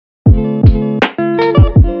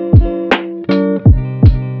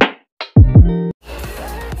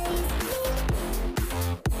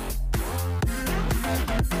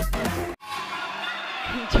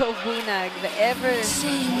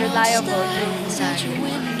outside your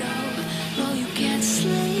window. No, you can't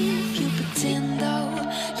sleep, you pretend though.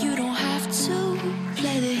 You don't have to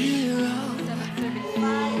play the hero.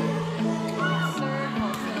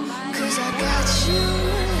 Cause I got you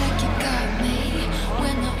like you got me.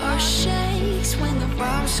 When the earth shakes, when the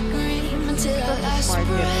bombs scream, until our last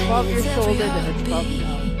breath, above your every shoulder, then it's above heartbeat.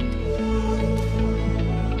 now.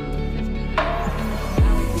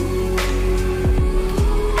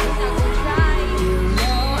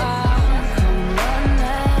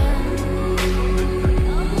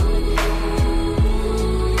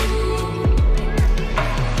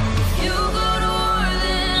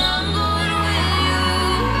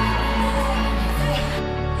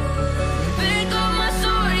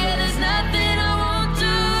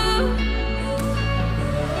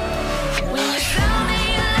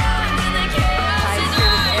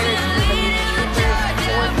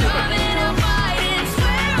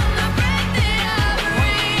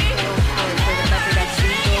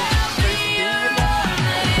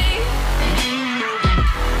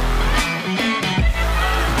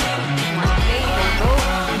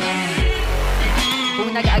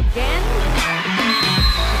 Bunag again.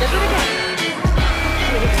 He does it again.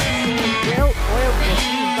 Well,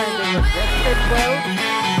 they rested well,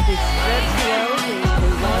 they stretched well, they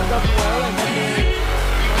wound up well, and then they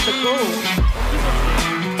want to go.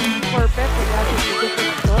 For Petro Gazz, it's a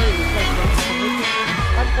different story. It's like the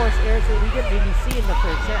unforced errors that we didn't really see in the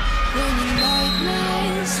first set.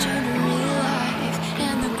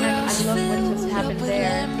 I love what just happened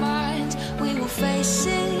there. We will face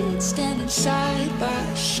it, standing side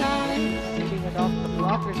by side. Taking it off the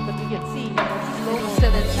blockers, but we can see, slow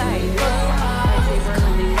Still inside. Like they were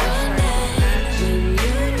when they first started the match.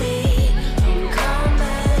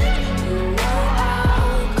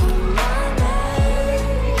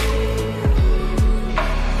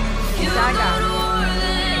 Saga.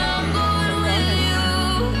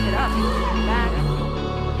 It up. Back.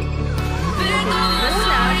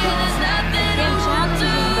 Again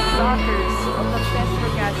challenging the blockers of the Petro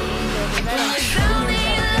Gazz Angels. Petro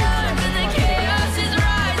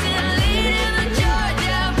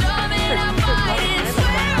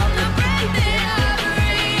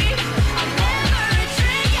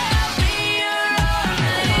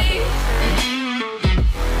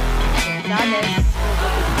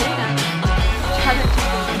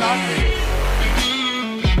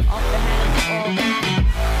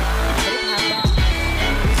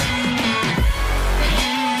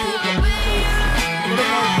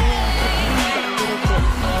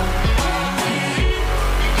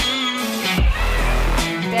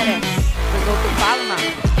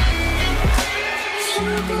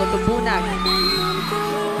Bunag.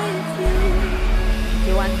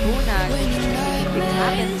 Joanne Bunag. Big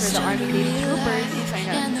happens for the Army Lady Troopers.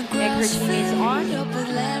 Trying to egg her teammates on.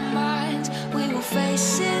 We will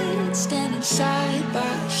face it, standing side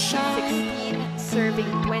by side. 16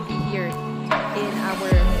 serving 20 here in our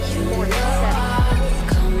fourth set.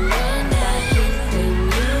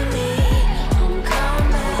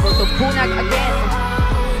 Petro Bunag again.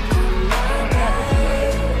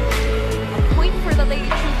 A point for the Lady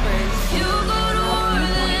Troopers.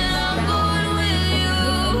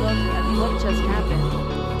 What just happened?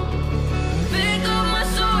 Pick up my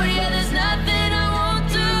sword, yeah, there's nothing I won't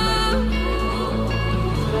do.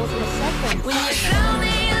 Goes to second. When you tell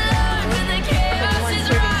me you love me, the chaos is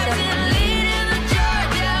rising, leading the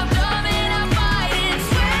charge, yeah, I'm coming, I'm fighting,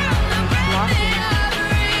 swear on the breath that I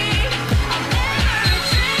breathe. I'll never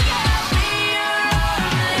retreat, I'll be your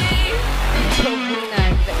only. Petro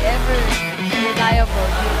Bunag, the ever reliable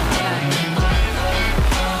Bunag.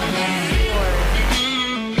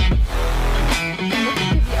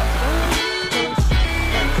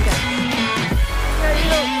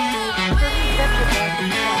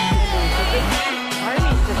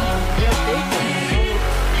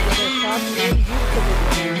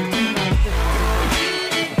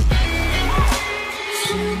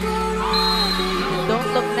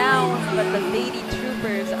 Don't look now, but the Lady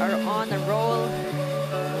Troopers are on a roll.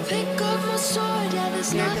 Pick up my sword, yeah,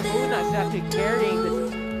 there's Petro nothing Bunag's actually carrying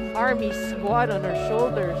this army squad on her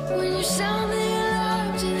shoulders. when you sound the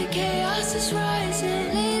alarms and the chaos is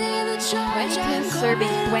rising, leading the charge, 20 I'm serving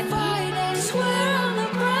coming, I'm 20. fighting, swear on the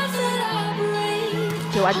breath that I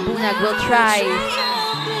breathe. Joanne Bunag will try.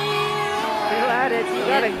 Still at it, you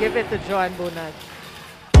gotta give it to Joanne Bunag.